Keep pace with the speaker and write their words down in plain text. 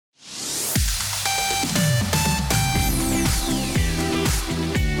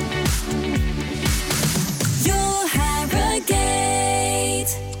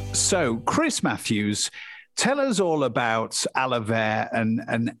So, Chris Matthews, tell us all about Alivair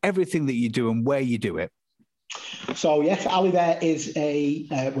and everything that you do and where you do it. So yes, Alivair is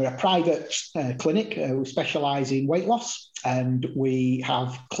we're a private clinic. We specialise in weight loss, and we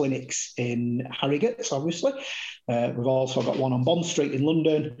have clinics in Harrogate, obviously. We've also got one on Bond Street in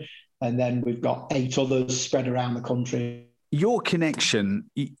London, and then we've got 8 others spread around the country. Your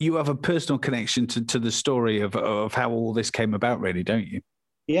connection, you have a personal connection to the story of how all this came about, really, don't you?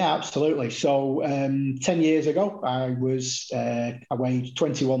 Yeah, absolutely. So 10 years ago, I weighed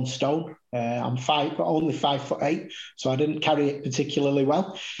 21 stone. I'm only 5'8", so I didn't carry it particularly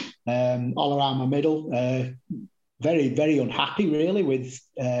well. All around my middle, very, very unhappy really with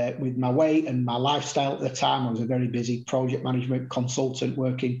my weight and my lifestyle at the time. I was a very busy project management consultant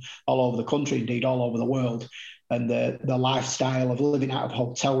working all over the country, indeed all over the world. And the lifestyle of living out of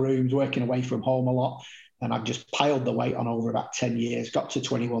hotel rooms, working away from home a lot. And I've just piled the weight on over about 10 years, got to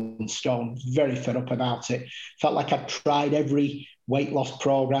 21 stone, very fed up about it. Felt like I'd tried every weight loss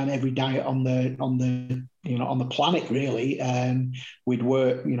program, every diet on the planet, really. We'd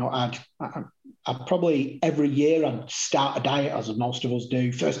work, I'd probably every year I'd start a diet, as most of us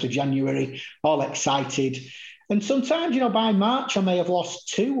do, 1st of January, all excited. And sometimes, by March, I may have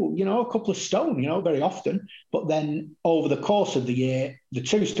lost a couple of stone, very often. But then over the course of the year, the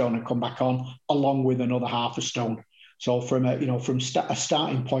 2 stone had come back on, along with another half a stone. So from a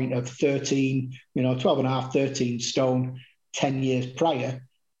starting point of 13, 12 and a half, 13 stone, 10 years prior,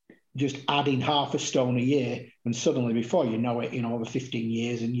 just adding half a stone a year. And suddenly, before you know it, over 15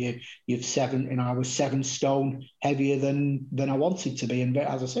 years, and you've 7, I was 7 stone heavier than I wanted to be. And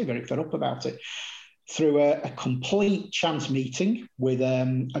as I say, very fed up about it. Through a complete chance meeting with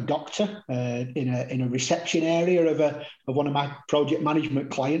a doctor in a reception area of one of my project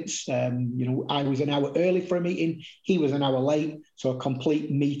management clients. I was an hour early for a meeting. He was an hour late. So a complete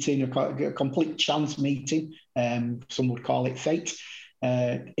meeting, a complete chance meeting. Some would call it fate.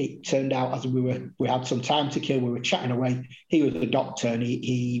 It turned out, as we had some time to kill, we were chatting away. He was a doctor, and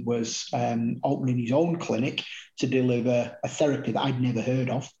he was opening his own clinic to deliver a therapy that I'd never heard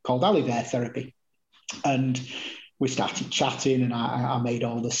of called Alivair therapy. And we started chatting, and I made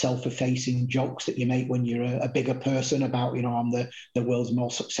all the self-effacing jokes that you make when you're a bigger person about, I'm the world's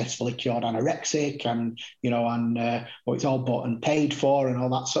most successfully cured anorexic, and it's all bought and paid for and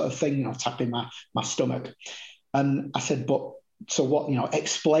all that sort of thing, tapping my stomach. And I said, but so what,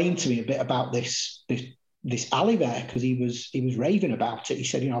 explain to me a bit about this Alivair, because he was raving about it. He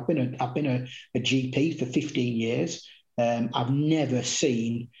said, I've been a GP for 15 years. I've never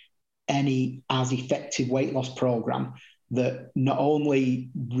seen any as effective weight loss program that not only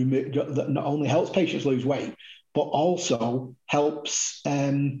helps patients lose weight, but also helps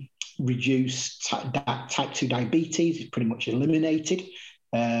reduce type 2 diabetes. It's pretty much eliminated.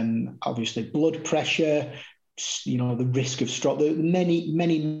 Obviously, blood pressure, the risk of stroke, the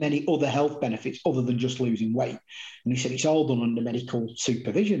many other health benefits other than just losing weight. And he said it's all done under medical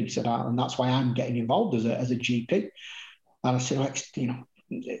supervision. He said, and that's why I'm getting involved as a GP. And I said,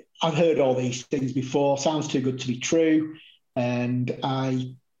 I've heard all these things before. Sounds too good to be true. And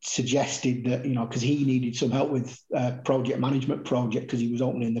I suggested that, because he needed some help with project management project, because he was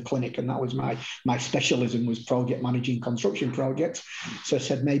opening the clinic, and that was my specialism, was project managing construction projects. So I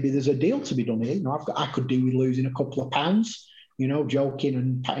said, maybe there's a deal to be done here. I could do with losing a couple of pounds, joking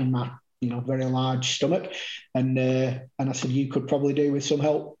and patting my, very large stomach. And I said, you could probably do with some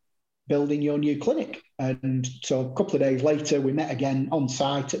help building your new clinic. And so a couple of days later, we met again on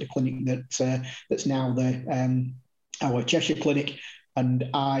site at the clinic that's now our Cheshire clinic, and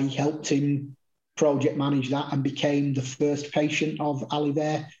I helped him project manage that and became the first patient of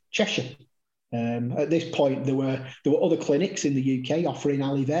Alivair Cheshire. At this point, there were other clinics in the UK offering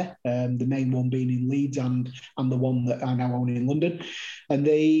Alivair, the main one being in Leeds and the one that I now own in London, and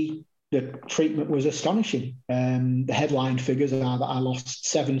the treatment was astonishing. The headline figures are that I lost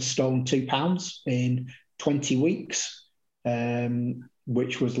 7 stone 2 pounds in 20 weeks,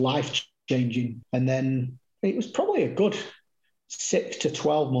 which was life-changing. And then it was probably a good 6 to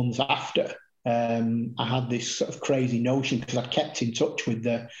 12 months after I had this sort of crazy notion, because I'd kept in touch with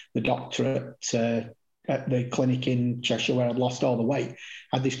the doctor at the clinic in Cheshire where I'd lost all the weight.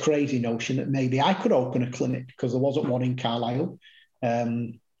 I had this crazy notion that maybe I could open a clinic, because there wasn't one in Carlisle.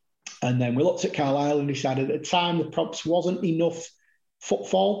 And then we looked at Carlisle and decided at the time there perhaps wasn't enough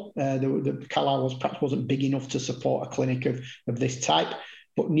footfall. The Carlisle perhaps wasn't big enough to support a clinic of this type.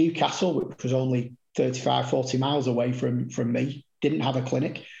 But Newcastle, which was only 35, 40 miles away from me, didn't have a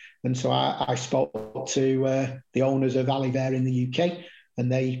clinic. And so I spoke to the owners of Alivair in the UK,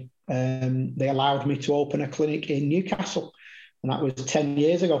 and they allowed me to open a clinic in Newcastle. And that was 10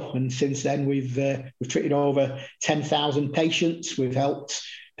 years ago. And since then, we've treated over 10,000 patients. We've helped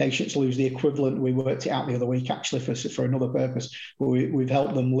patients lose the equivalent. We worked it out the other week, actually, for another purpose. We've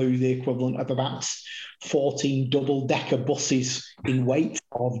helped them lose the equivalent of about 14 double-decker buses in weight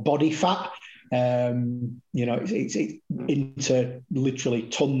of body fat. It's into literally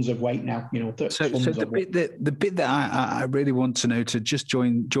tons of weight now. So the bit that I really want to know, to just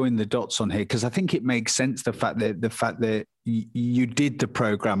join the dots on here, because I think it makes sense. The fact that you did the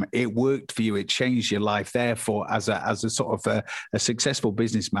program, it worked for you, it changed your life. Therefore, as a sort of a successful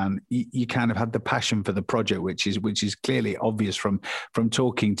businessman, you kind of had the passion for the project, which is clearly obvious from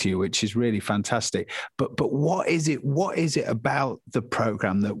talking to you, which is really fantastic. But what is it about the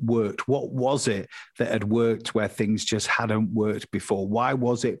program that worked? What was it that had worked where things just hadn't worked before? Why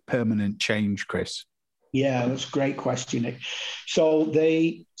was it permanent change, Chris? Yeah, that's a great question, Nick.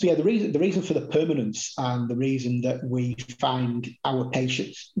 The reason for the permanence, and the reason that we find our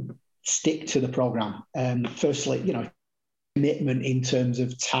patients stick to the program, firstly, commitment in terms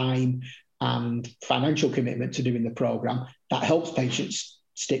of time and financial commitment to doing the program, that helps patients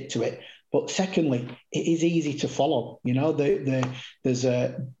stick to it. But secondly, it is easy to follow. There's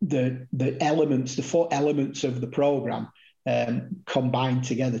the elements, the 4 elements of the program combined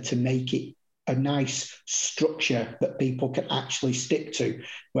together to make it a nice structure that people can actually stick to.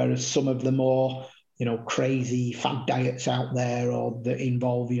 Whereas some of the more, crazy fad diets out there, or that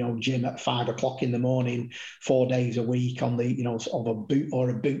involve, gym at 5 o'clock in the morning, 4 days a week on the, of a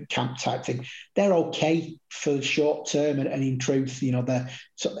boot camp type thing, they're okay for the short term. And in truth, they're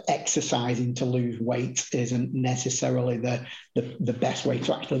sort of exercising to lose weight isn't necessarily the best way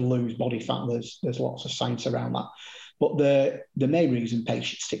to actually lose body fat. There's lots of science around that. But the main reason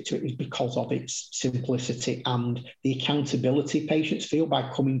patients stick to it is because of its simplicity and the accountability patients feel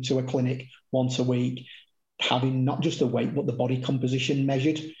by coming to a clinic once a week, having not just the weight, but the body composition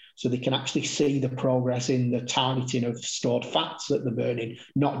measured. So they can actually see the progress in the targeting of stored fats that they're burning,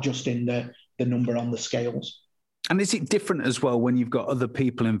 not just in the number on the scales. And is it different as well when you've got other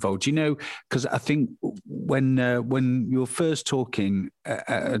people involved? Because I think when you're first talking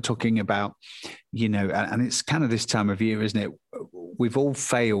about, and it's kind of this time of year, isn't it? We've all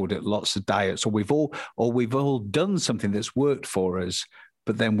failed at lots of diets, or we've all done something that's worked for us,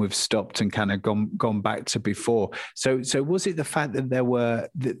 but then we've stopped and kind of gone back to before. So was it the fact that there were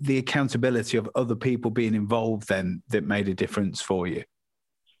the accountability of other people being involved then that made a difference for you?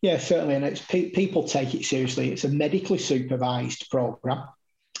 Yeah, certainly. And it's people take it seriously. It's a medically supervised program.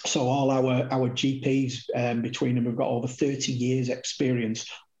 So all our GPs, between them, have got over 30 years experience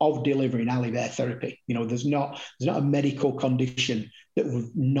of delivering Alivert therapy. There's not a medical condition that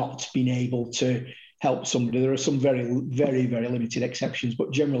we've not been able to help somebody. There are some very, very, very limited exceptions, but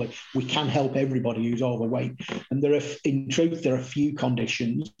generally we can help everybody who's overweight. And in truth, there are few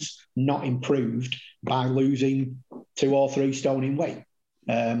conditions not improved by losing 2 or 3 stone in weight.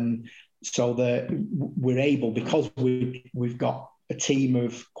 So that we're able, because we've got a team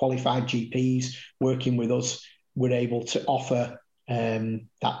of qualified GPs working with us, we're able to offer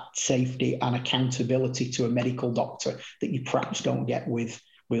that safety and accountability to a medical doctor that you perhaps don't get with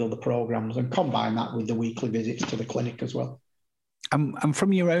other programs, and combine that with the weekly visits to the clinic as well. And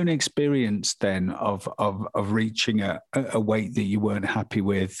from your own experience then of reaching a weight that you weren't happy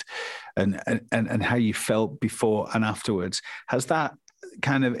with, and how you felt before and afterwards, has that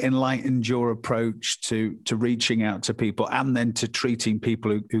kind of enlightened your approach to reaching out to people and then to treating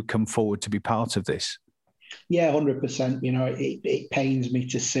people who come forward to be part of this? Yeah, 100%. It pains me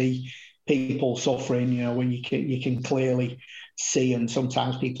to see people suffering, when you can clearly see, and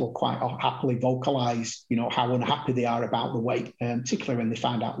sometimes people quite happily vocalize, how unhappy they are about the weight, particularly when they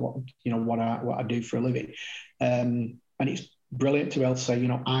find out what I do for a living. And it's brilliant to be able to say,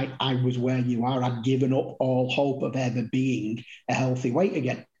 I was where you are. I'd given up all hope of ever being a healthy weight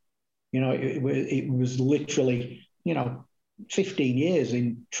again. It was literally, 15 years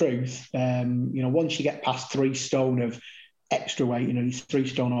in truth. Once you get past 3 stone of extra weight, you're 3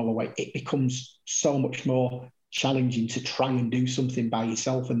 stone overweight, it becomes so much more challenging to try and do something by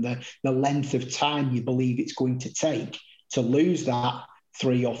yourself. And the length of time you believe it's going to take to lose that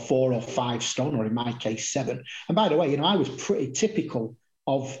 3 or 4 or 5 stone, or in my case, 7. And by the way, I was pretty typical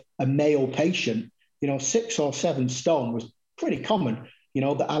of a male patient. 6 or 7 stone was pretty common. The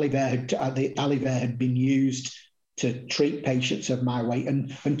Alivert had been used to treat patients of my weight,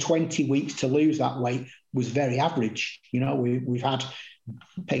 and 20 weeks to lose that weight was very average. We've had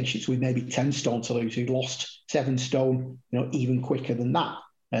patients with maybe 10 stone to lose who lost 7 stone, even quicker than that.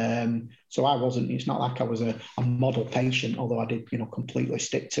 So it's not like I was a model patient, although I did, completely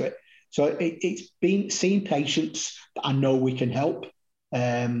stick to it. So it's been seeing patients that I know we can help.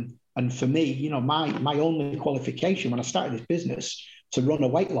 And for me, you know, my only qualification when I started this business to run a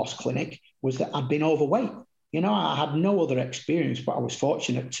weight loss clinic was that I'd been overweight. You know, I had no other experience, but I was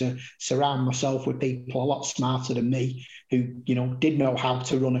fortunate to surround myself with people a lot smarter than me who, you know, did know how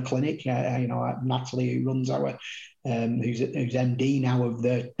to run a clinic. You know, Natalie, who runs our, who's MD now of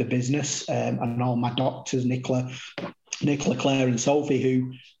the business, and all my doctors, Nicola, Claire, and Sophie,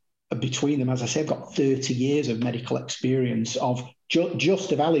 who between them, as I say, have got 30 years of medical experience of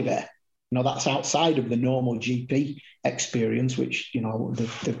just of Aliver. You know, that's outside of the normal GP experience, which, you know,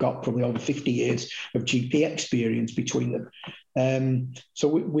 they've got probably over 50 years of GP experience between them. So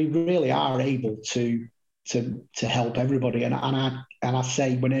we really are able to help everybody. And I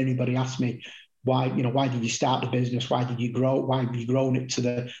say, when anybody asks me, why did you start the business? Why did you grow? Why have you grown it to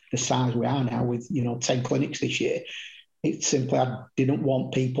the size we are now with, you know, 10 clinics this year? It's simply, I didn't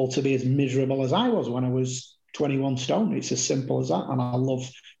want people to be as miserable as I was when I was 21 stone. It's as simple as that. And I love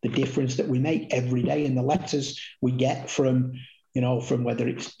the difference that we make every day in the letters we get from whether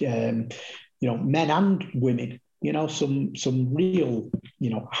it's, you know, men and women, you know, some real, you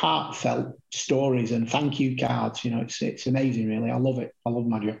know, heartfelt stories and thank you cards. You know, it's amazing, really. I love it. I love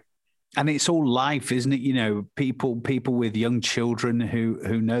my job. And it's all life, isn't it? You know, people with young children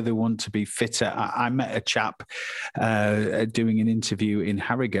who know they want to be fitter. I met a chap doing an interview in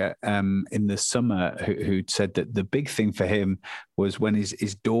Harrogate in the summer who said that the big thing for him was when his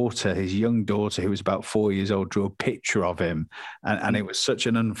young daughter, who was about 4 years old, drew a picture of him. And it was such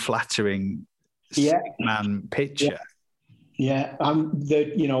an unflattering sick man picture. Yeah,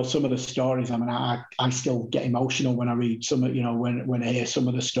 you know, some of the stories. I mean, I still get emotional when I read some of, you know, when I hear some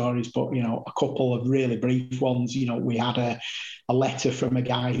of the stories. But, you know, a couple of really brief ones. You know, we had a letter from a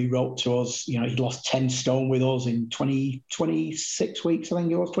guy who wrote to us. You know, he'd lost 10 stone with us in 26 weeks. I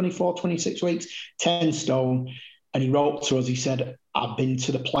think it was 24, 26 weeks, 10 stone. And he wrote to us. He said, "I've been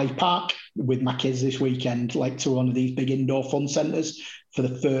to the play park with my kids this weekend, like to one of these big indoor fun centres. For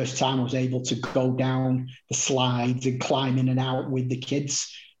the first time, I was able to go down the slides and climb in and out with the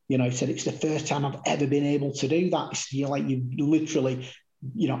kids." You know, he said, "It's the first time I've ever been able to do that." You're like, you literally,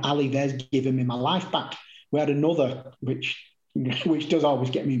 you know, Aliver's given me my life back. We had another, which does always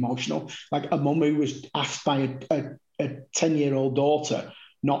get me emotional, like a mum who was asked by a 10-year-old daughter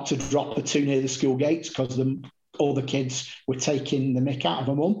not to drop her too near the school gates because all the kids were taking the mick out of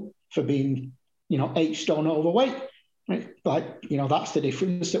her mum for being, you know, 8 stone overweight. Right? Like, you know, that's the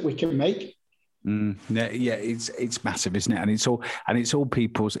difference that we can make. Yeah, it's massive, isn't it? And it's all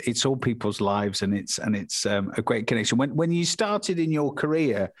people's lives, and it's a great connection. When you started in your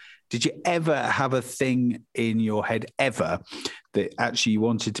career, did you ever have a thing in your head ever that actually you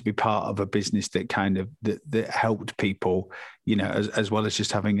wanted to be part of a business that kind of that helped people, you know, as well as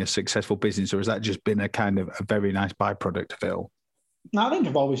just having a successful business, or has that just been a kind of a very nice byproduct of it all? No, I think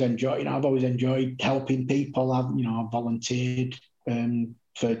I've always enjoyed helping people. I've volunteered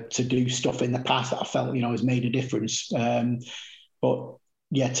to do stuff in the past that I felt, you know, has made a difference. But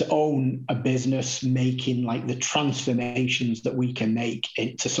yeah, to own a business, making like the transformations that we can make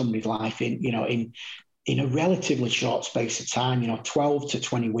into somebody's life in a relatively short space of time, you know, 12 to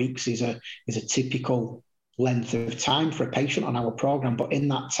 20 weeks is a typical length of time for a patient on our program. But in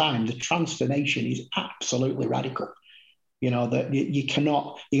that time, the transformation is absolutely radical. You know, that you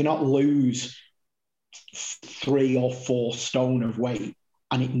cannot lose 3 or 4 stone of weight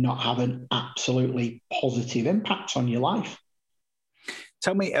and it not have an absolutely positive impact on your life.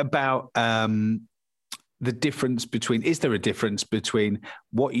 Tell me about the difference between, is there a difference between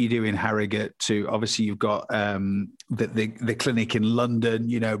what you do in Harrogate to, obviously you've got the clinic in London,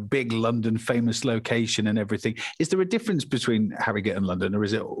 you know, big London, famous location and everything. Is there a difference between Harrogate and London, or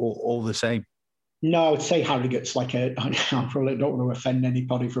is it all the same? No, I would say Harrogate's like I probably don't want to offend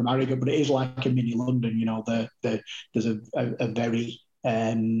anybody from Harrogate, but it is like a mini London. You know, there's a very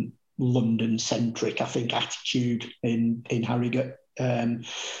London-centric, I think, attitude in Harrogate.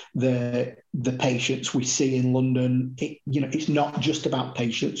 The patients we see in London, it's not just about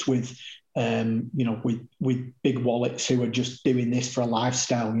patients with big wallets who are just doing this for a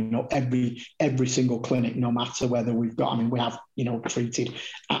lifestyle. You know, every single clinic, no matter whether we have, you know, treated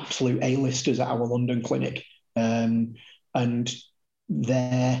absolute A-listers at our London clinic, and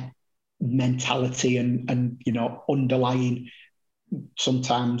their mentality and you know, underlying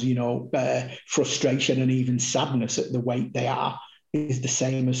sometimes, you know, frustration and even sadness at the weight they are is the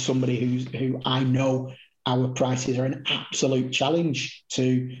same as somebody who I know our prices are an absolute challenge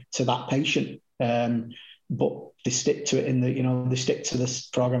to that patient. But they stick to it they stick to this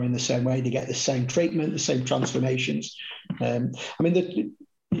program in the same way. They get the same treatment, the same transformations.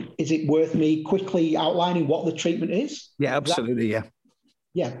 is it worth me quickly outlining what the treatment is? Yeah, absolutely. Yeah.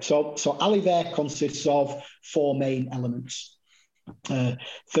 Yeah. So Aliver consists of 4 main elements.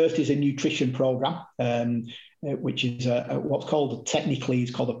 First is a nutrition program, which is what's called technically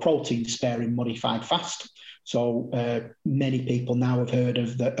is called a protein sparing modified fast. So many people now have heard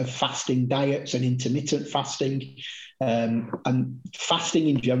of fasting diets and intermittent fasting. And fasting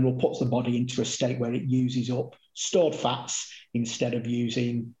in general puts the body into a state where it uses up stored fats instead of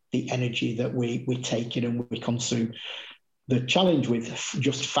using the energy that we take in and we consume. The challenge with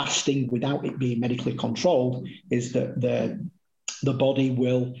just fasting without it being medically controlled is that the body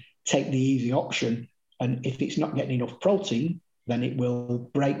will take the easy option, and if it's not getting enough protein, then it will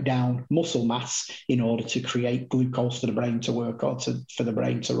break down muscle mass in order to create glucose for the brain to work or for the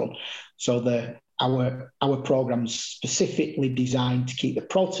brain to run. So our program's specifically designed to keep the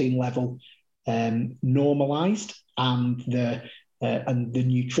protein level normalized, and the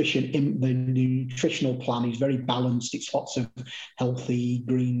nutritional plan is very balanced. It's lots of healthy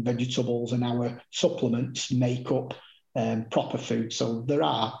green vegetables, and our supplements make up proper food. So there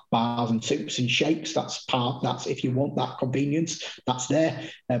are bars and soups and shakes. That's if you want that convenience, that's there.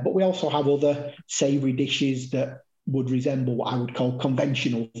 But we also have other savoury dishes that would resemble what I would call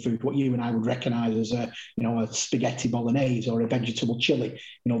conventional food, what you and I would recognise as a spaghetti bolognese or a vegetable chili.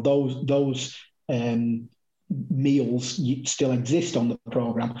 Those meals still exist on the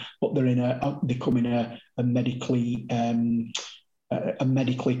program, but they're becoming a medically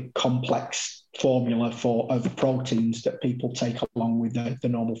complex formula of proteins that people take along with the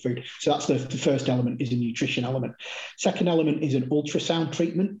normal food. So that's the first element, is a nutrition element. Second element is an ultrasound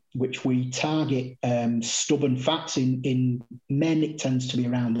treatment, which we target stubborn fats. In men, it tends to be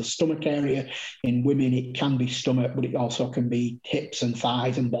around the stomach area. In women, it can be stomach, but it also can be hips and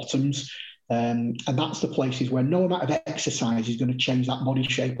thighs and bottoms. And that's the places where no amount of exercise is going to change that body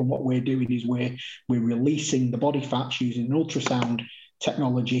shape. And what we're doing is we're releasing the body fats using an ultrasound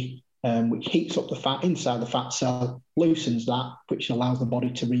technology, which heats up the fat inside the fat cell, loosens that, which allows the body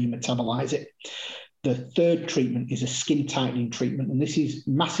to re-metabolize it. The third treatment is a skin tightening treatment, and this is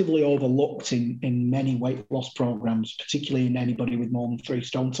massively overlooked in many weight loss programs, particularly in anybody with more than 3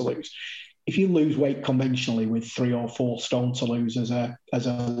 stone to lose. If you lose weight conventionally with 3 or 4 stone to lose as a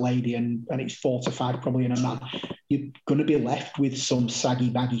lady, and it's 4 to 5 probably in a man, you're going to be left with some saggy,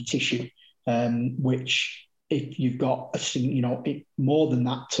 baggy tissue, which if you've got more than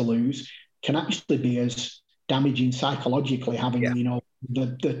that to lose, can actually be as damaging psychologically, having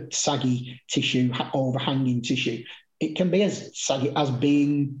the saggy tissue, overhanging tissue. It can be as saggy as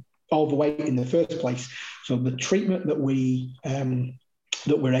being overweight in the first place. So the treatment that we're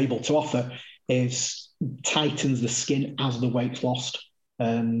able to offer tightens the skin as the weight's lost,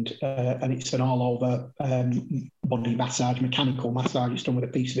 and it's an all-over body massage, mechanical massage. It's done with a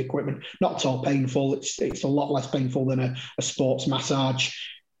piece of equipment. Not at all painful. It's a lot less painful than a sports massage,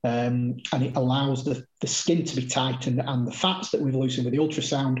 and it allows the skin to be tightened, and the fats that we've loosened with the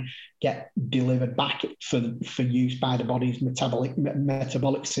ultrasound get delivered back for use by the body's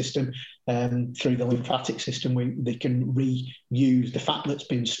metabolic system through the lymphatic system. They can reuse the fat that's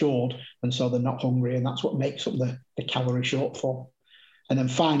been stored, and so they're not hungry, and that's what makes up the calorie shortfall. And then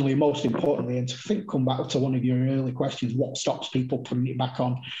finally, most importantly, and to come back to one of your early questions, what stops people putting it back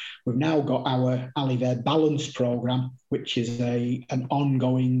on? We've now got our Aliver Balance program, which is an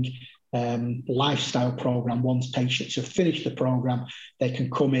ongoing lifestyle program. Once patients have finished the program, they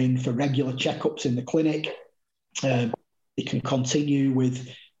can come in for regular checkups in the clinic. They can continue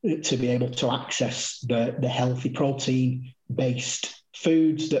to be able to access the healthy protein-based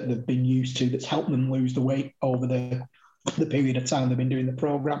foods that they've been used to, that's helped them lose the weight over the period of time they've been doing the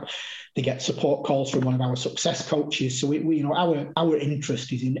program. They get support calls from one of our success coaches. So our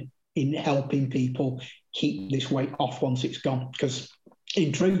interest is in helping people keep this weight off once it's gone, because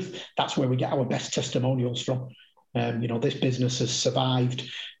in truth, that's where we get our best testimonials from. This business has survived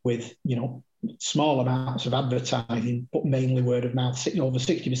with small amounts of advertising, but mainly word of mouth. Over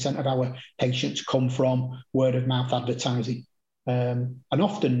 60% of our patients come from word of mouth advertising, and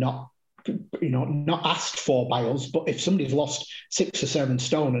often not asked for by us. But if somebody's lost 6 or 7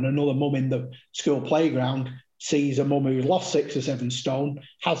 stone, and another mum in the school playground sees a mum who's lost 6 or 7 stone,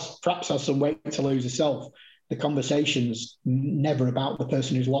 perhaps has some weight to lose herself, the conversation's never about the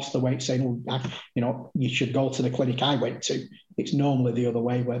person who's lost the weight saying, you should go to the clinic I went to. It's normally the other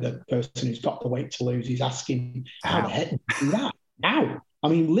way, where the person who's got the weight to lose is asking, how the heck do you do that? How?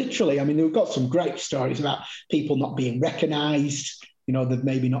 Literally, we've got some great stories about people not being recognised. They've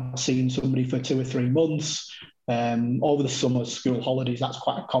maybe not seen somebody for 2 or 3 months. Over the summer school holidays, that's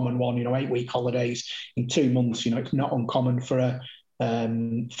quite a common one, 8-week holidays in 2 months. It's not uncommon for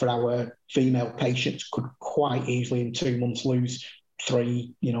for our female patients could quite easily in 2 months lose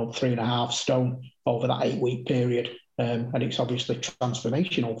 3.5 stone over that 8-week period. And it's obviously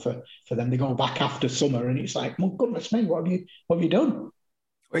transformational for them. They go back after summer and it's like, well, goodness me, what have you done?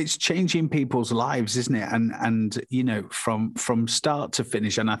 It's changing people's lives, isn't it? And you know, from start to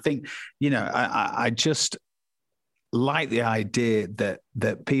finish. And I think, you know, I just like the idea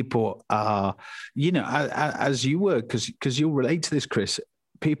that people are, you know, as you were, because you'll relate to this, Chris.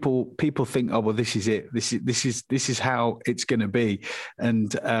 People think, oh well, this is it. This is how it's going to be,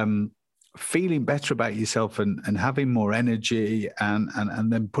 and feeling better about yourself and having more energy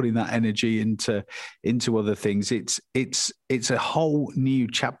and then putting that energy into other things. It's a whole new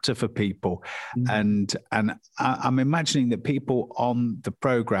chapter for people, and I'm imagining that people on the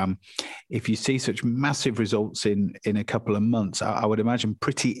program, if you see such massive results in a couple of months, I would imagine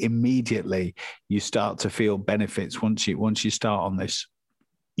pretty immediately you start to feel benefits once you start on this.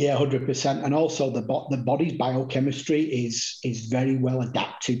 Yeah, 100%. And also the body's biochemistry is very well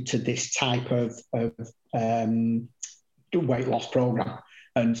adapted to this type of weight loss program.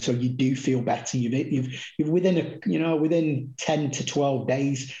 And so you do feel better. You've within 10 to 12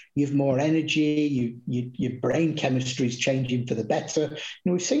 days, you've more energy. Your brain chemistry is changing for the better.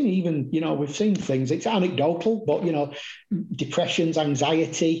 We've seen things. It's anecdotal, but depressions,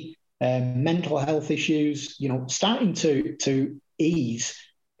 anxiety, mental health issues, starting to ease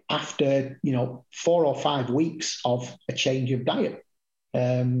after 4 or 5 weeks of a change of diet.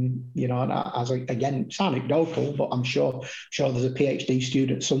 And again, it's anecdotal, but I'm sure there's a PhD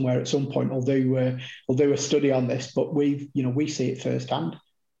student somewhere at some point will do a study on this. But we see it firsthand.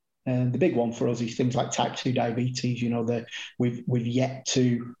 And the big one for us is things like type 2 diabetes. We've yet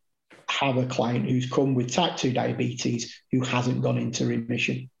to have a client who's come with type 2 diabetes who hasn't gone into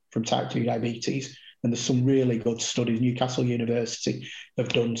remission from type 2 diabetes. And there's some really good studies. Newcastle University have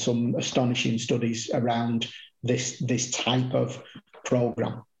done some astonishing studies around this type of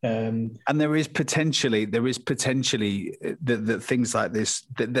program. And there is potentially that things like this,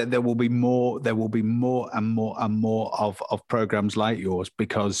 that there will be more and more of programs like yours,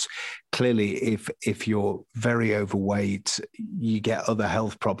 because clearly if you're very overweight, you get other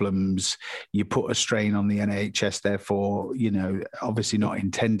health problems, you put a strain on the NHS, therefore, obviously not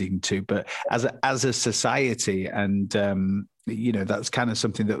intending to, but as a society, and that's kind of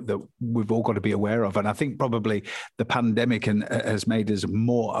something that we've all got to be aware of. And I think probably the pandemic has made us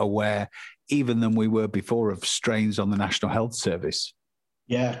more aware even than we were before of strains on the National Health Service.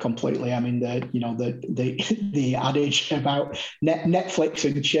 Yeah, completely. I mean, the adage about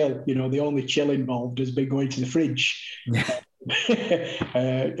Netflix and chill, the only chill involved has been going to the fridge. Yeah.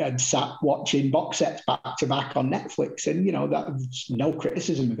 And sat watching box sets back to back on Netflix, and that's no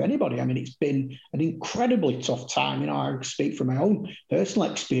criticism of anybody. I mean, it's been an incredibly tough time. I speak from my own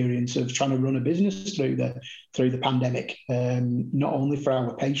personal experience of trying to run a business through the pandemic. Not only for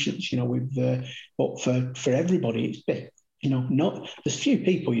our patients, but for everybody. It's been, there's few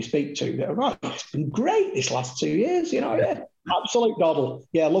people you speak to that are right. It's been great this last 2 years. Yeah, absolute doddle.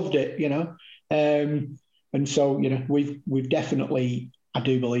 Yeah, loved it. And so, we've definitely, I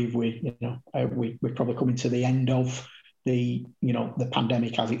do believe we're probably coming to the end of the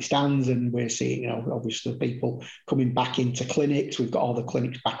pandemic as it stands, and we're seeing, obviously people coming back into clinics. We've got all the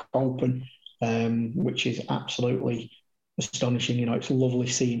clinics back open, which is absolutely astonishing. It's lovely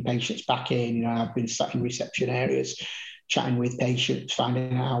seeing patients back in. I've been sat in reception areas, chatting with patients,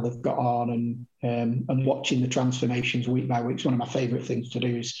 finding out how they've got on, and watching the transformations week by week. It's one of my favourite things to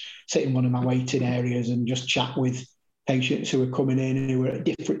do, is sit in one of my waiting areas and just chat with patients who are coming in and who are at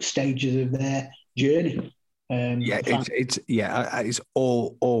different stages of their journey. It's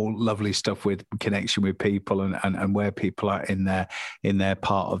all lovely stuff with connection with people and where people are in their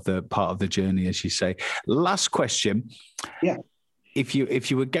part of the journey, as you say. Last question. Yeah. If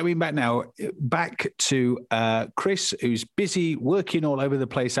you were going back to Chris, who's busy working all over the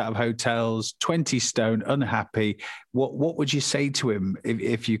place out of hotels, 20 stone, unhappy, what would you say to him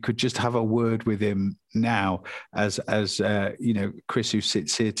if you could just have a word with him now, as Chris, who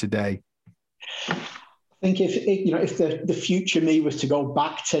sits here today? I think if the future me was to go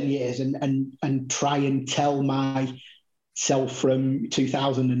back 10 years and try and tell myself from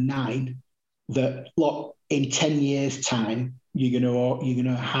 2009 that, look, in 10 years' time, you're going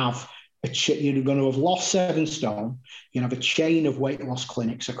to have lost 7 stone. You're going to have a chain of weight loss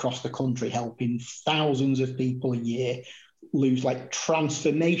clinics across the country, helping thousands of people a year lose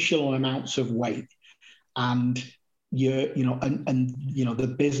transformational amounts of weight, and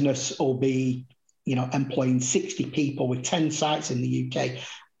the business will be employing 60 people with 10 sites in the UK.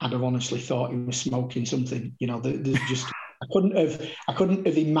 I'd have honestly thought he was smoking something. There's just I couldn't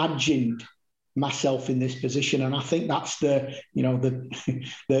have imagined myself in this position. And I think that's the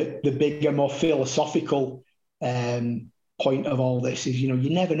bigger, more philosophical point of all this is, you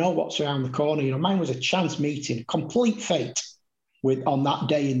never know what's around the corner. Mine was a chance meeting, complete fate on that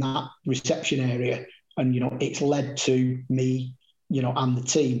day in that reception area. And, it's led to me, and the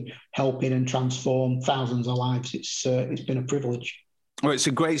team helping and transform thousands of lives. It's been a privilege. Well, it's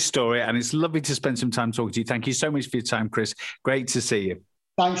a great story, and it's lovely to spend some time talking to you. Thank you so much for your time, Chris. Great to see you.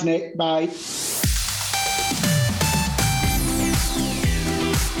 Thanks, Nick. Bye.